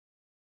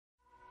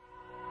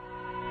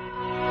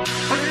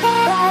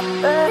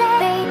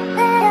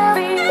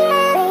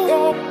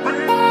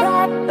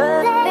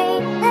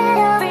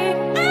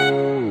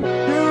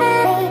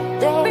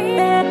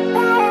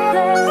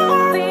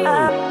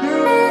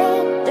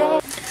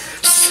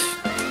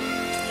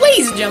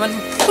and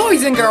gentlemen,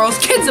 boys and girls,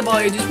 kids of all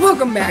ages,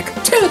 welcome back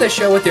to the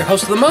show with your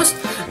host of the most,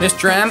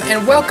 Mr. M,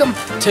 and welcome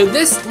to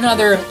this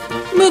another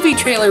movie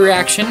trailer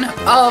reaction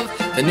of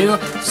the new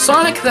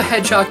Sonic the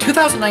Hedgehog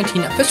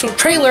 2019 official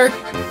trailer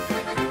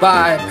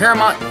by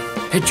Paramount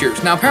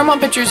Pictures. Now,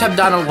 Paramount Pictures have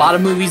done a lot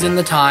of movies in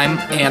the time,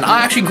 and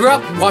I actually grew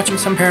up watching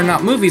some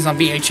Paramount movies on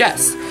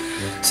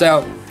VHS.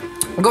 So,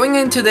 going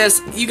into this,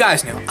 you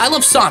guys know, I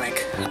love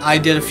Sonic. I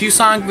did a few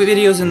Sonic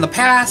videos in the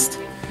past.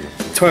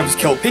 Toys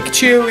Kill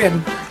Pikachu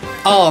and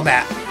all of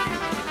that.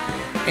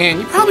 And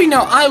you probably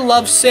know I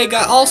love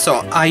Sega also.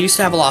 I used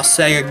to have a lot of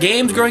Sega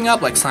games growing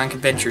up, like Sonic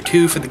Adventure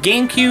 2 for the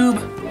GameCube.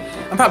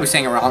 I'm probably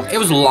saying it wrong. It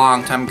was a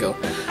long time ago.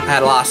 I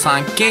had a lot of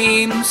Sonic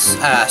games,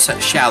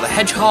 Shadow the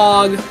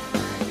Hedgehog,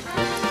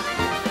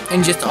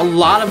 and just a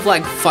lot of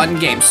like fun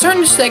games.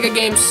 Certain Sega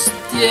games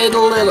needed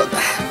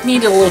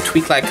a little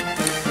tweak, like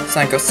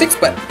Sonic 06,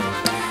 but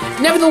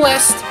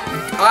nevertheless,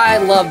 I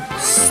love,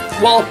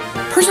 well,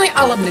 personally,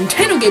 I love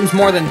Nintendo games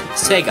more than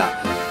Sega,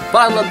 but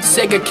I love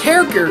Sega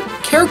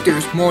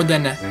characters more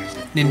than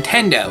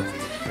Nintendo,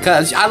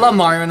 because I love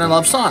Mario and I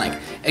love Sonic,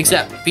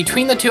 except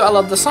between the two, I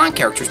love the Sonic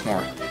characters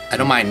more. I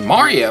don't mind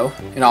Mario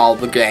and all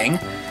the gang,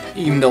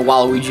 even though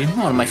Waluigi is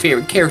one of my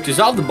favorite characters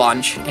of the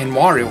bunch, and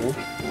Wario,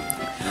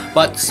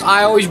 but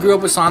I always grew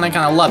up with Sonic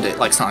and I loved it,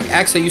 like Sonic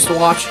X I used to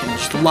watch, and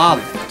just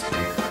loved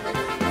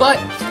it. But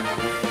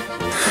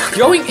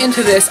going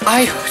into this,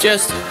 I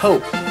just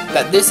hope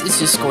that this is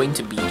just going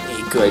to be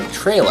a good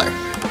trailer.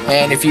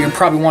 And if you're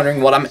probably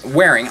wondering what I'm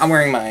wearing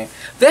my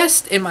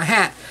vest and my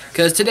hat,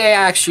 because today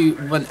I actually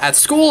went at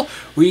school.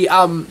 We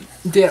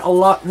did a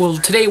lot. Well,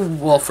 today,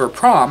 for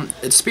prom,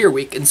 it's Spear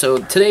Week, and so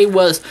today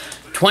was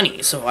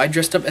 20. So I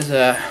dressed up as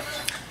a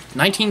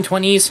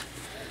 1920s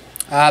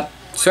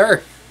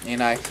sir,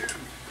 and I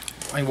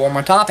wore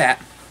my top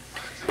hat.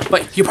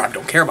 But you probably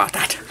don't care about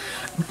that.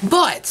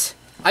 But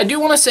I do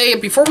want to say,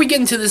 before we get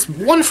into this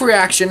wonderful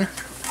reaction,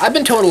 I've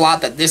been told a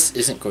lot that this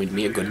isn't going to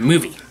be a good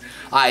movie.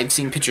 I've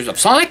seen pictures of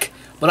Sonic,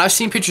 but I've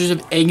seen pictures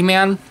of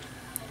Eggman,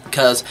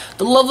 because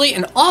the lovely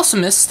and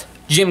awesomest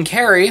Jim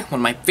Carrey, one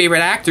of my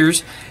favorite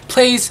actors,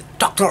 plays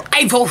Dr.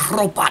 Ivo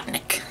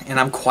Robotnik, and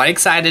I'm quite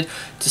excited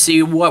to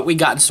see what we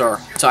got in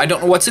store. So I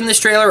don't know what's in this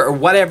trailer or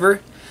whatever,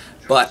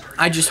 but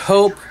I just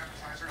hope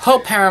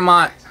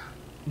Paramount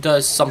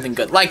does something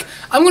good. Like,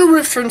 I'm going to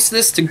reference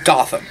this to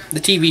Gotham, the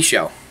TV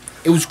show.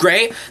 It was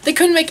great. They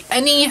couldn't make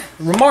any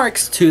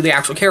remarks to the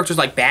actual characters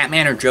like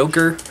Batman or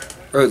Joker,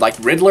 or like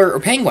Riddler or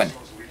Penguin.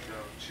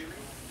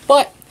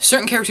 But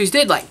certain characters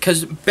did, like,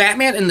 because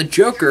Batman and the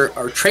Joker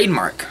are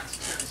trademark.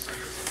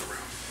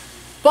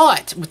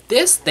 But with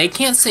this, they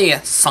can't say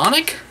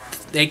Sonic.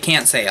 They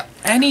can't say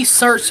any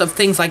sorts of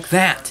things like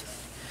that.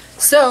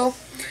 So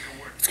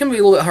it's going to be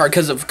a little bit hard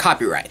because of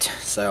copyright.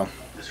 So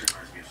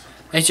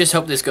let's just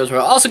hope this goes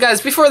well. Also, guys,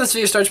 before this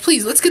video starts,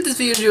 please, let's get this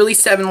video to at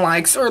least 7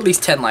 likes, or at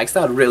least 10 likes.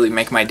 That would really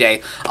make my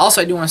day.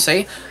 Also, I do want to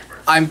say,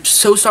 I'm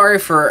so sorry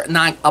for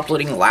not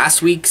uploading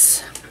last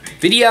week's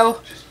video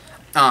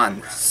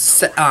on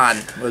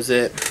was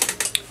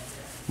it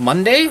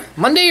Monday?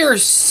 Monday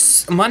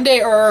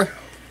or,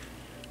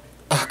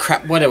 oh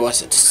crap, what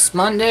was it?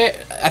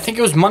 Monday? I think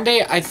it was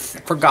Monday. I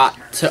forgot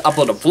to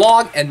upload a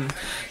vlog, and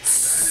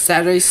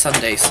Saturday,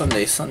 Sunday.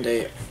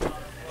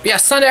 Yeah,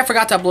 Sunday I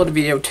forgot to upload a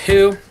video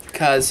too,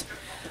 because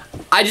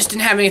I just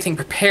didn't have anything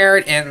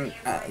prepared, and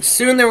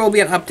soon there will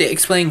be an update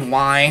explaining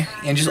why,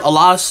 and just a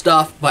lot of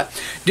stuff, but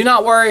do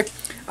not worry,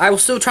 I will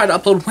still try to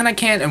upload when I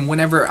can and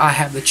whenever I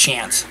have the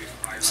chance.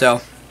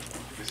 So,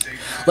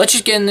 let's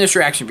just get in this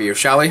reaction video,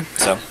 shall we?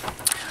 So,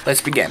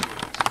 let's begin.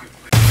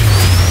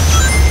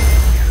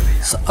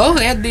 So, oh,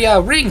 they had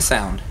the ring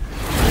sound.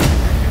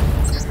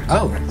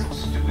 Oh.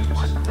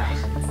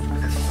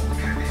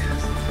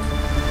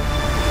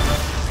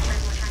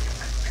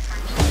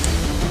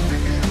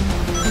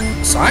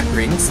 Sonic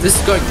rings? This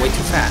is going way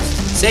too fast.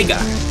 Sega.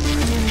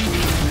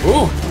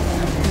 Ooh.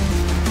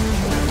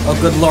 Oh,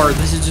 good lord.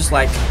 This is just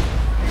like...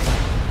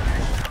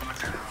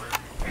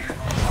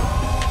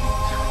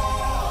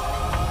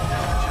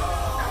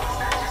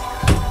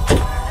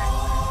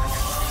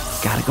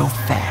 Gotta go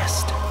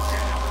fast.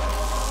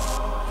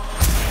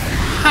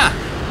 Huh.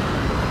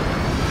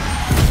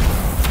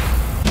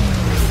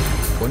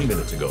 20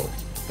 minutes ago,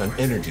 an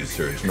energy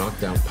surge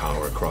knocked out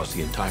power across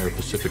the entire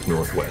Pacific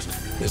Northwest.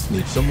 This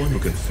needs someone who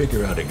can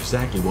figure out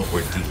exactly what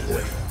we're dealing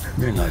with.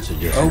 You're not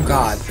suggesting. Oh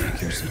God.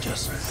 You're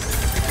suggesting.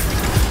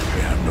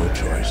 We have no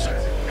choice.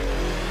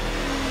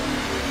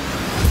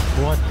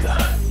 What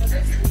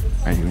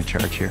the? Are you in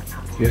charge here?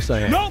 Yes, I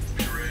am. Nope!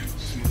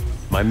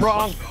 My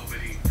Wrong.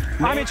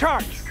 I'm in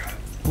charge.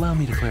 Allow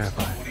me to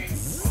clarify.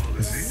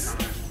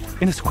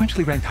 In a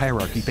sequentially ranked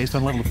hierarchy based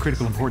on level of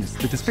critical importance,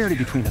 the disparity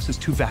between us is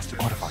too vast to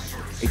quantify.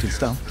 Agent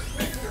Stone?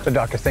 The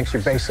doctor thinks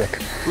you're basic.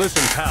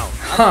 Listen, pal.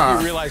 Huh.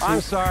 You realize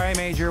I'm sorry,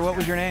 Major. What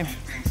was your name?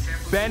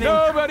 Benny.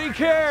 Nobody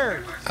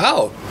cares.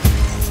 Oh.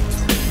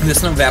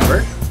 This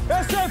November.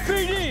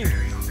 SFPD.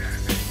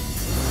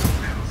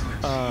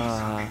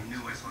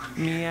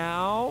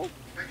 Meow.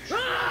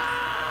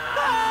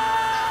 Ah!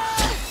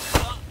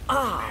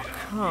 Oh,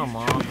 come Come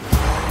on.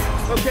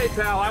 Okay,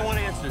 pal, I want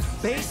answers.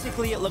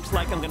 Basically, it looks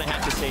like I'm gonna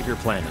have to save your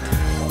planet.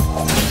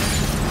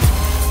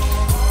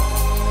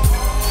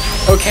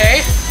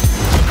 Okay.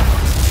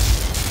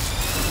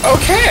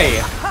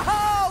 Okay.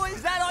 Oh,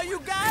 is that all you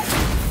got?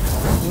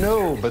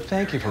 No, but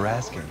thank you for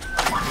asking.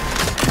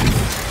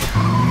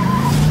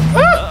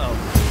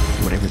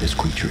 Whatever this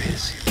creature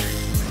is,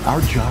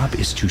 our job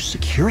is to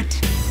secure it,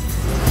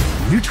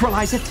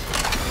 neutralize it,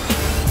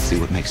 see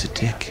what makes it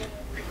tick.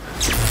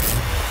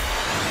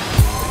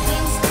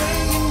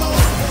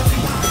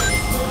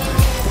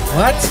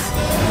 What?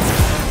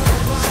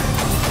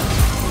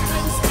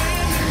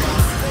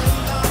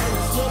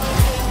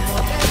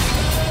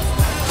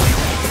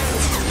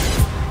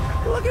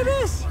 Look at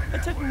this! I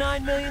took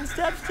 9 million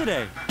steps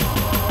today.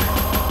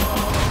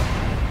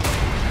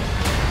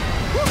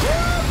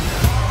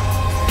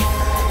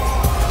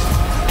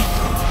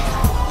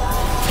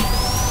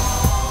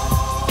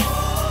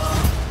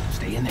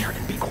 Stay in there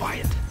and be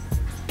quiet.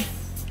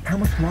 How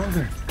much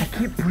longer? I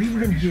can't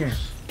breathe in here.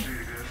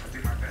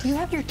 Do you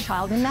have your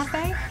child in that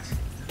bag?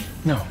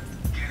 No.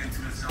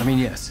 I mean,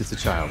 yes, it's a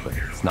child, but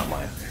it's not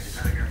mine.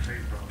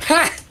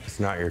 Ha! It's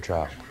not your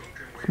child.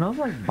 Smells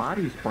like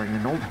body spray and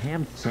an old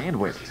ham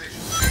sandwich.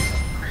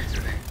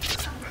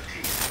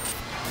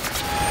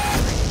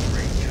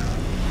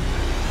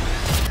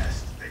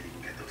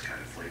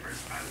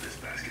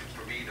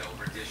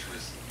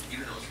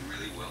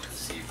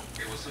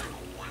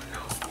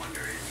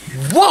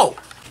 Whoa!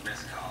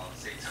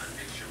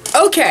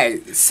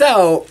 Okay,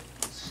 so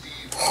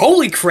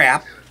holy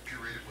crap.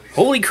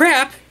 Holy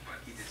crap.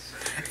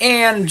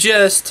 And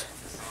just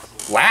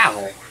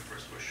wow.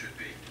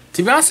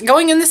 To be honest,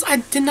 going in this,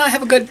 I did not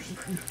have a good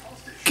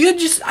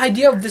just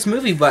idea of this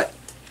movie, but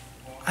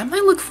I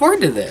might look forward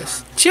to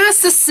this.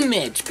 Just a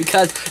smidge,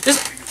 because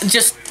this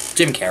just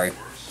Jim Carrey.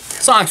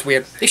 Sonic's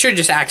weird. They should have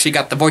just actually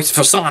got the voice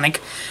for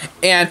Sonic.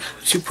 And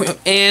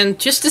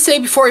just to say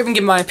before I even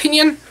give my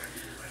opinion,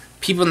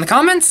 people in the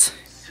comments,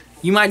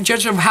 you might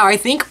judge of how I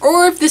think,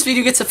 or if this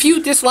video gets a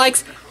few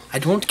dislikes, I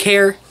don't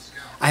care.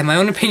 I have my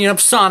own opinion of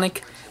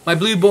Sonic, my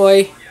blue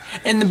boy,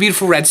 and the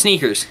beautiful red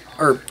sneakers.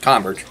 Or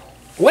Converse.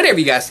 Whatever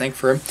you guys think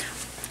for him.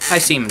 I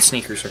see him in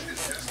sneakers, or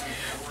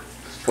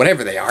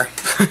whatever they are.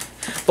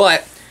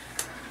 But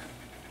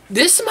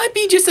this might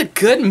be just a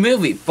good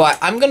movie, but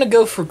I'm gonna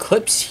go for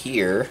clips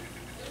here.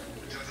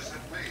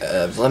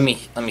 Let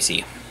me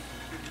see.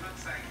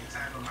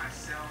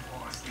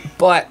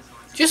 But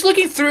just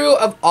looking through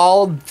of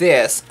all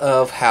this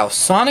of how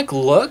Sonic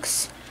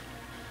looks,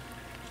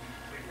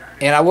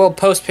 and I will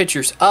post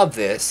pictures of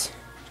this,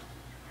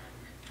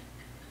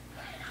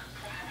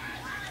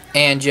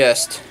 and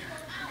just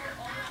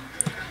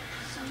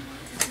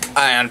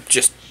let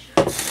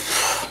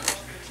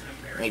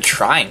me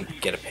try and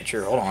get a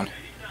picture. Hold on.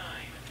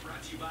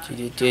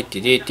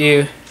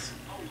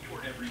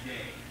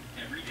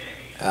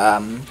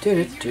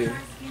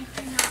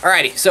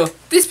 Alrighty, so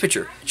this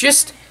picture,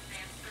 just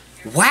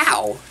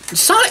wow.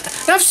 Sonic.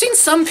 I've seen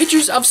some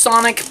pictures of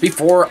Sonic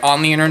before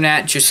on the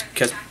internet, just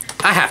because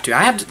I have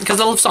to because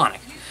I love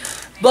Sonic.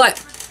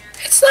 But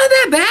it's not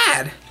that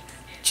bad.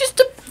 Just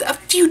a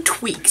few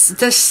tweaks.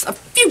 Just a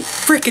few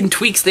freaking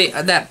tweaks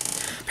that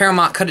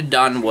Paramount could have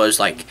done was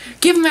like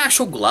give him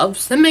actual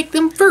gloves, then make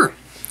them fur.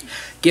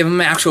 Give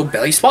him an actual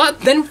belly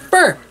spot, then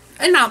fur.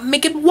 And not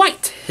make it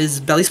white. His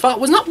belly spot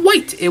was not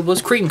white, it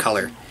was cream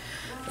color.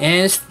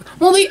 And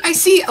well, I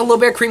see a little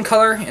bit of cream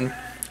color, and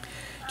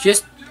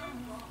just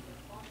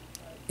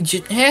but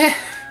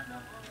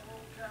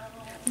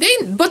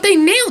they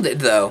nailed it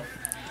though,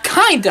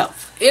 kind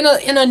of in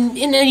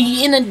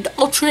an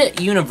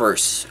alternate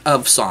universe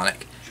of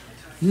Sonic.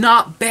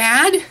 Not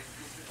bad,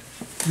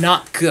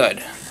 not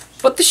good.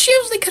 But the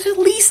shoes, they could at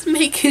least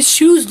make his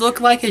shoes look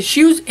like his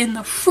shoes in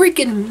the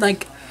freaking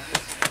like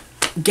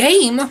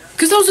game,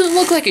 because those doesn't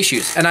look like his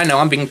shoes. And I know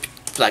I'm being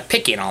like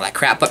picky and all that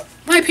crap, but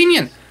my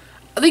opinion,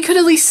 they could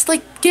at least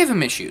like give him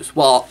his shoes.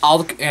 Well,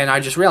 and I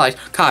just realized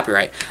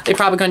copyright. They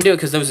probably couldn't do it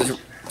because those are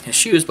his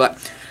shoes. But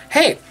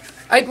hey,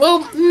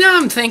 well now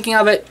I'm thinking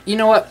of it. You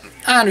know what?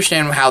 I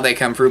understand how they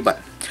come through, but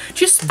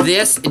just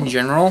this in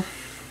general.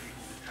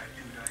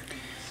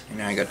 And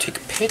now I gotta take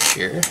a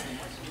picture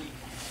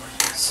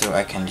so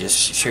I can just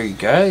show you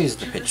guys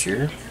the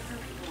picture.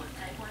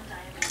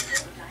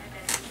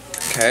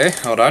 Okay,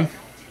 hold on.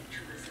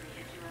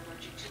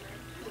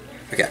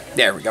 Okay,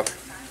 there we go.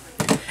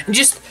 And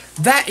just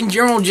that in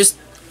general, just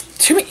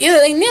to me, yeah,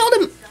 they nailed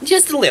him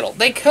just a little.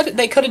 They could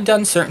have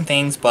done certain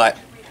things, but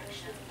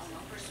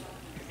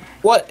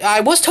what I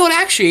was told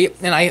actually,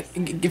 and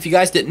if you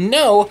guys didn't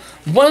know,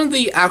 one of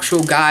the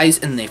actual guys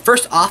in the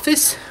first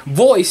office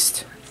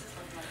voiced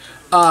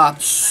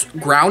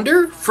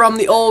Grounder from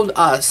the old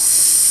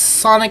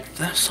Sonic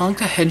the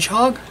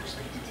Hedgehog,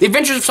 the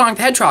Adventures of Sonic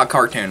the Hedgehog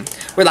cartoon,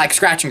 where like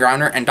Scratch and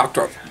Grounder and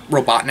Dr.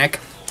 Robotnik.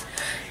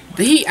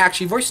 He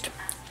actually voiced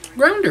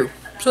Grounder.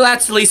 So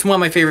that's at least one of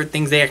my favorite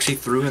things they actually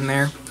threw in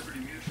there.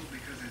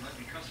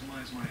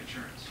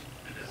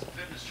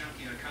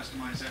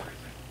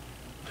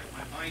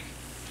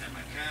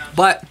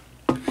 But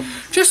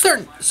just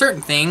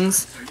certain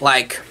things,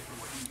 like,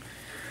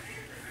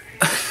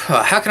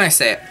 how can I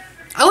say it?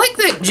 I like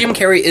that Jim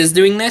Carrey is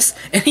doing this,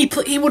 and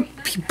he would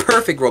be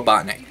perfect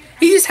Robotnik.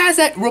 He just has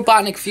that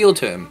Robotnik feel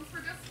to him.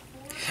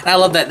 And I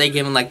love that they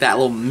give him like that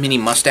little mini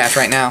mustache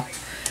right now.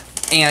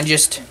 And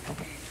just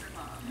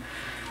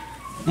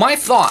my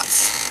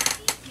thoughts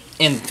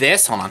in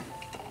this, hold on.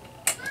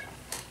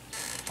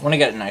 I want to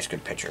get a nice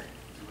good picture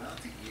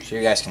so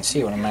you guys can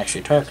see what I'm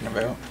actually talking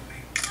about.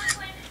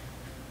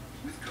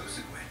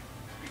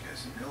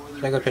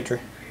 Is that a good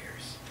picture?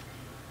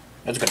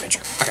 That's a good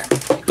picture.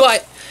 Okay.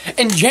 But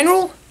in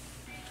general,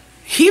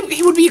 he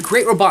would be a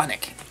great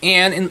Robotnik.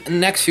 And in the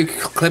next few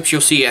clips you'll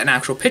see an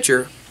actual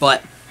picture,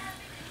 but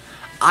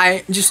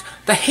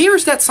the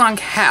hairs that Sonic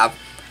have,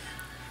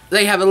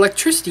 they have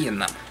electricity in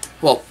them.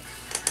 Well,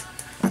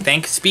 I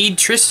think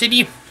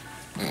speed-tricity.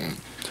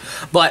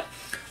 But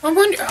I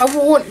wonder,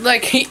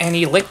 like,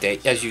 he licked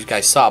it, as you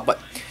guys saw, but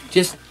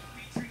just,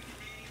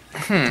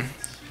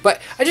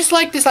 But I just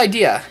like this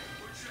idea.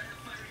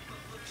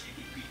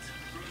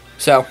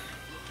 So,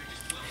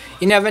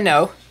 you never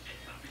know.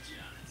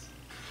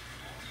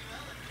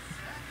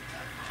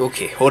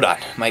 Okay, hold on.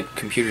 My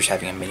computer's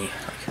having a mini.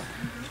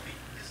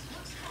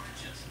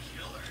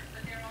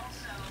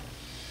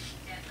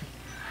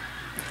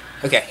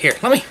 Okay, here,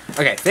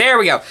 okay, there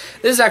we go.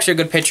 This is actually a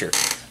good picture.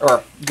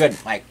 Or good,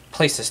 like,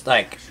 place to,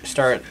 like,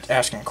 start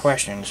asking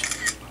questions.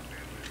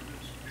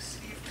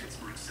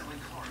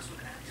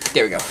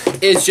 There we go.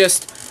 It's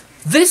just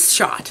this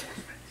shot.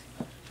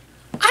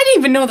 I didn't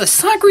even know the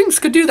Sonic rings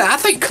could do that. I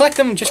thought you collect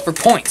them just for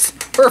points.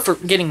 Or for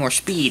getting more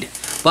speed.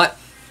 But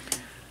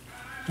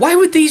why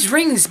would these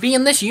rings be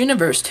in this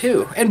universe,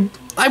 too? And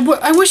I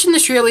wish in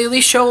this trailer at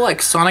least show,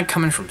 like, Sonic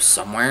coming from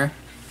somewhere.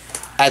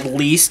 At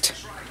least.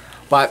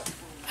 But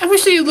I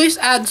wish they at least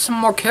add some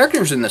more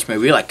characters in this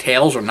movie, like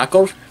Tails or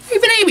Knuckles,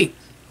 even Amy,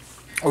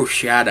 or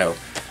Shadow.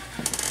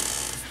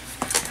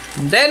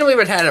 And then we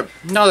would have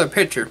another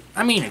picture.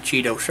 I mean a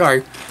Cheeto,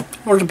 sorry.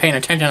 I wasn't paying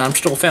attention, I'm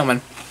still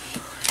filming.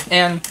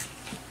 And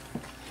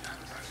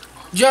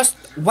just,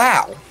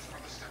 wow.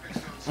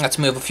 Let's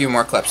move a few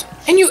more clips.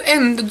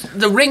 And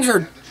the rings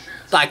are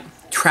like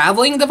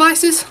traveling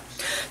devices.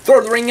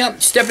 Throw the ring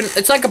up, step in,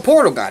 it's like a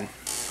portal gun.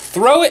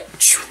 Throw it,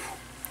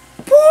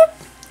 boop.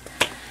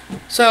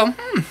 So,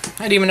 I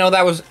didn't even know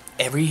that was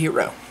every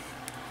hero.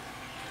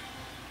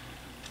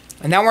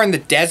 And now we're in the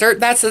desert.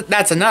 That's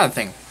another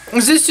thing.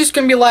 Is this just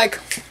gonna be like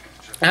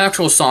an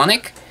actual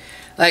Sonic?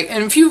 Like,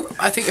 and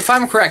if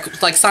I'm correct,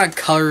 it's like Sonic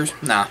Colors.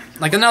 Nah,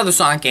 like another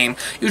Sonic game.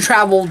 You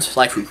traveled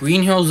like through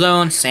Green Hill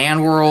Zone,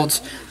 Sand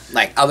Worlds,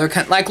 like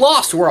like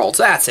Lost Worlds.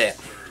 That's it.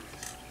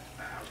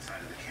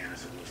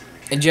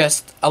 And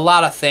just a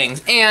lot of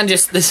things. And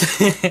just this,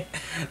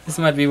 this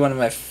might be one of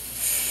my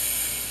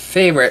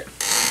favorite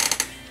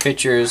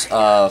pictures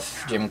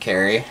of Jim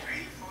Carrey.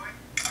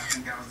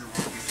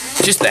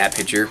 Just that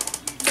picture.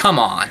 Come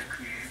on.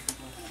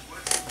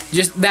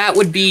 Just that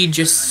would be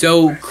just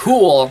so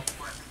cool.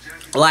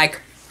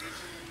 Like,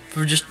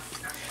 for just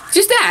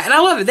that. And I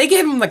love it. They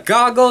gave him the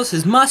goggles,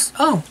 his must.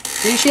 Oh,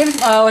 did he shave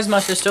his? Oh, his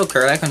mustache still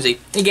curly. I couldn't see.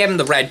 They gave him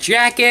the red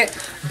jacket,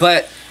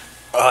 but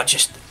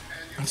just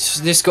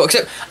this cool.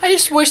 Except I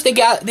just wish they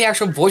got the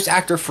actual voice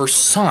actor for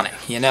Sonic.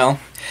 You know,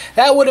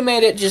 that would have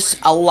made it just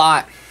a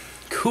lot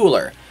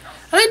cooler.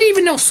 I didn't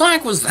even know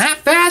Sonic was that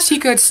fast. He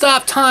could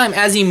stop time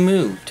as he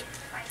moved.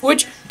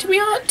 Which, to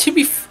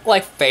be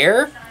like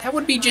fair, that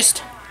would be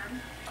just,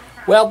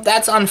 well,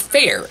 that's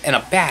unfair in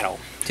a battle.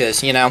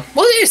 Because, you know,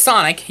 well, it is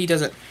Sonic. He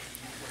doesn't.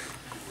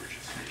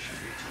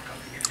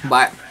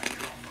 But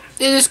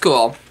it is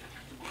cool.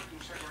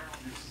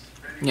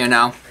 You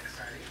know.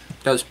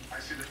 Because,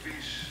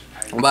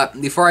 but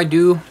before I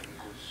do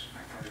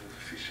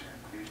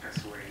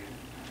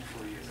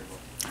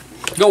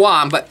go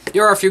on, but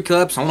there are a few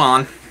clips. Hold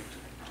on.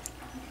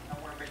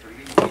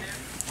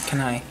 Can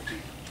I?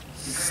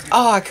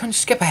 Oh, I couldn't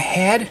skip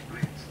ahead.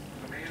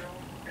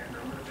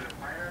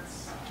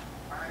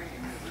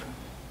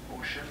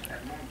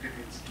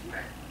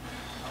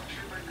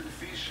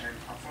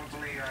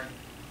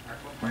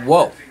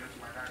 Whoa.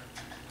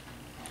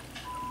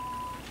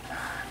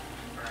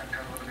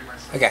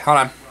 Okay, hold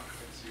on.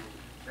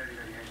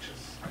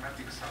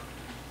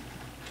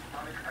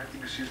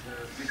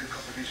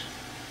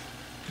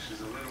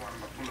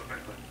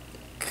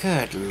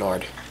 Good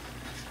Lord.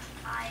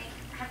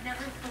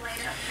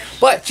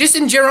 But just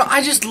in general,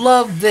 I just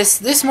love this.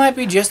 This might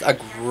be just a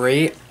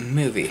great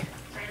movie.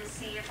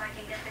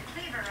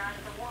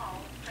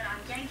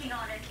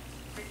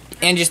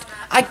 And just,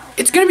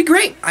 it's gonna be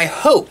great. I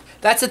hope.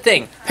 That's the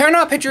thing.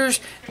 Paramount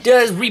Pictures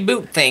does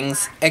reboot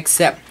things,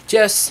 except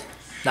just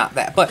not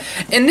that. But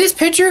in this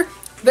picture,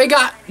 they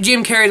got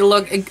Jim Carrey to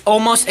look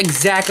almost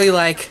exactly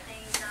like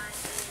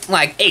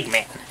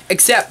Eggman,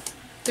 except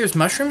there's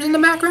mushrooms in the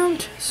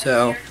background.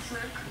 So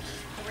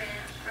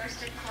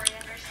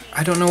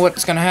I don't know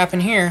what's gonna happen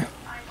here,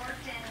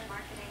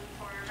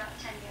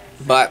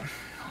 but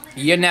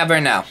you never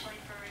know.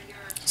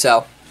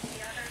 So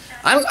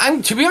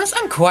I'm to be honest,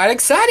 I'm quite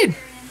excited.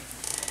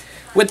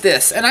 with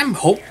this, and I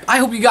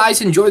hope you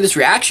guys enjoy this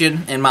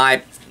reaction and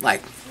my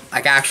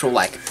actual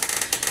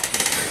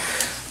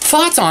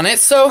thoughts on it.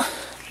 So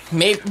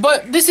maybe,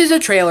 but this is a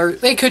trailer.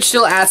 They could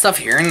still add stuff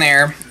here and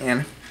there,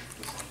 and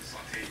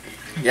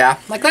yeah,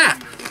 like that.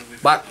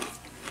 But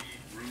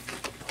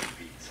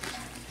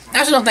I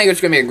just don't think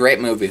it's gonna be a great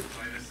movie.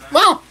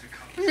 Well,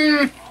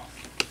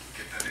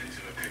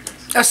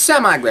 a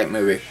semi-great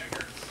movie.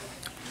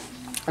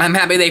 I'm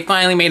happy they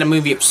finally made a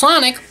movie of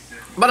Sonic,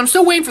 but I'm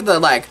still waiting for the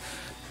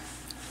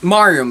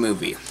Mario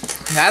movie.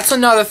 That's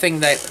another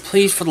thing that,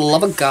 please, for the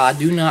love of God,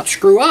 do not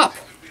screw up.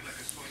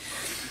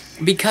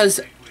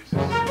 Because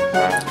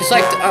it's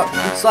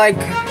like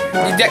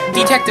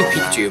Detective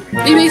Pikachu.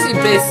 They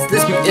basically based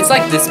this. It's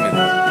like this movie.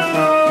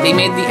 They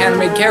made the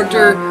animated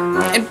character,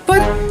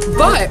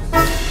 but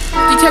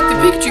Detective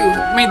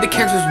Pikachu made the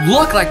characters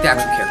look like the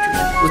actual characters.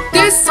 With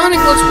this, Sonic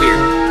looks weird,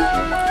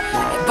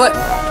 but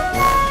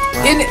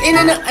in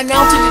an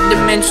alternate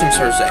dimension,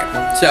 so to say.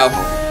 So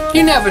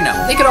you never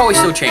know. They could always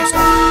still change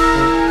stuff.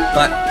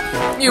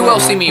 But you will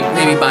see me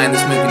maybe buying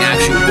this movie and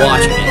actually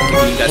watching it and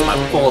giving you guys my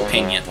full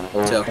opinion.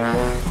 So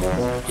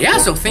yeah,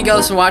 so thank you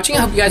guys for watching. I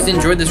hope you guys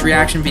enjoyed this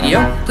reaction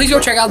video. Please go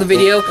check out the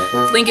video.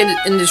 Link in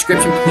the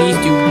description. Please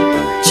do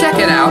check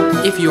it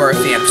out if you are a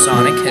fan of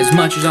Sonic as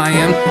much as I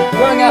am.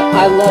 Growing up,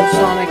 I love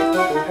Sonic.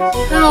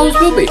 I always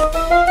will be.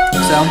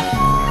 So,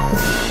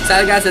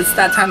 sorry guys, it's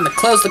that time to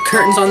close the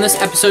curtains on this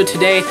episode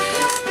today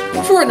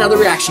for another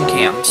reaction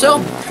cam. So,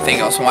 thank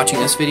you all for watching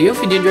this video.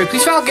 If you did enjoy,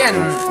 please Falcon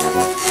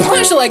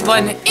punch the like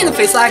button in the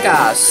face like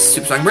a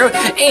super strong bro,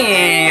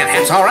 and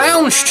hats all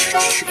around.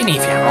 And if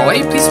you haven't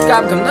already, please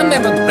subscribe and become a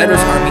member of the Red Rose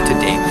Army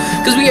today,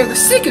 because we have the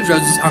sickest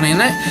roses on the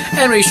internet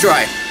and we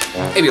destroy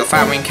maybe a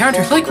 5-way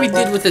encounter like we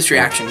did with this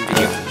reaction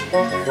video.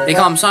 They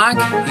call him Sonic.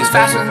 He's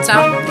faster than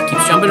sound. He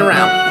keeps jumping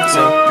around.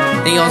 So,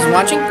 thank you all for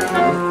watching.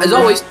 As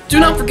always, do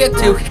not forget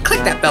to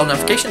click that bell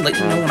notification to let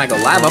you know when I go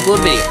live upload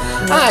video.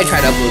 I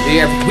try to upload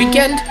video every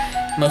weekend,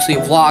 mostly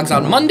vlogs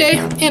on Monday,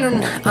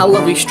 and a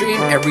lovely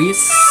stream every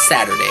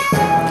Saturday.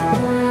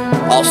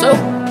 Also,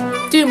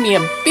 do me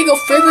a big ol'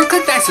 favor,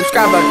 click that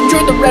subscribe button.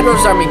 Join the Red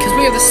Rose Army, because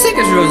we have the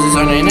sickest roses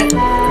on the internet.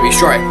 We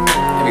destroy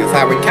maybe a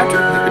 5-way encounter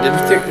like we did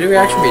with the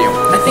reaction video.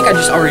 I think I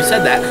just already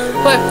said that,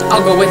 but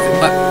I'll go with it.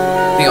 But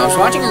thank you all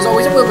for watching. As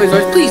always,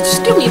 please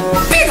just do me a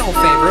big ol'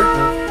 favor,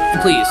 and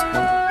please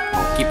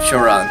keep the show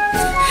running.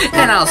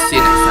 And I'll see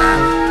you next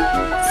time.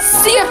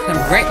 See ya. Have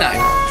a great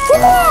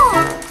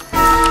night.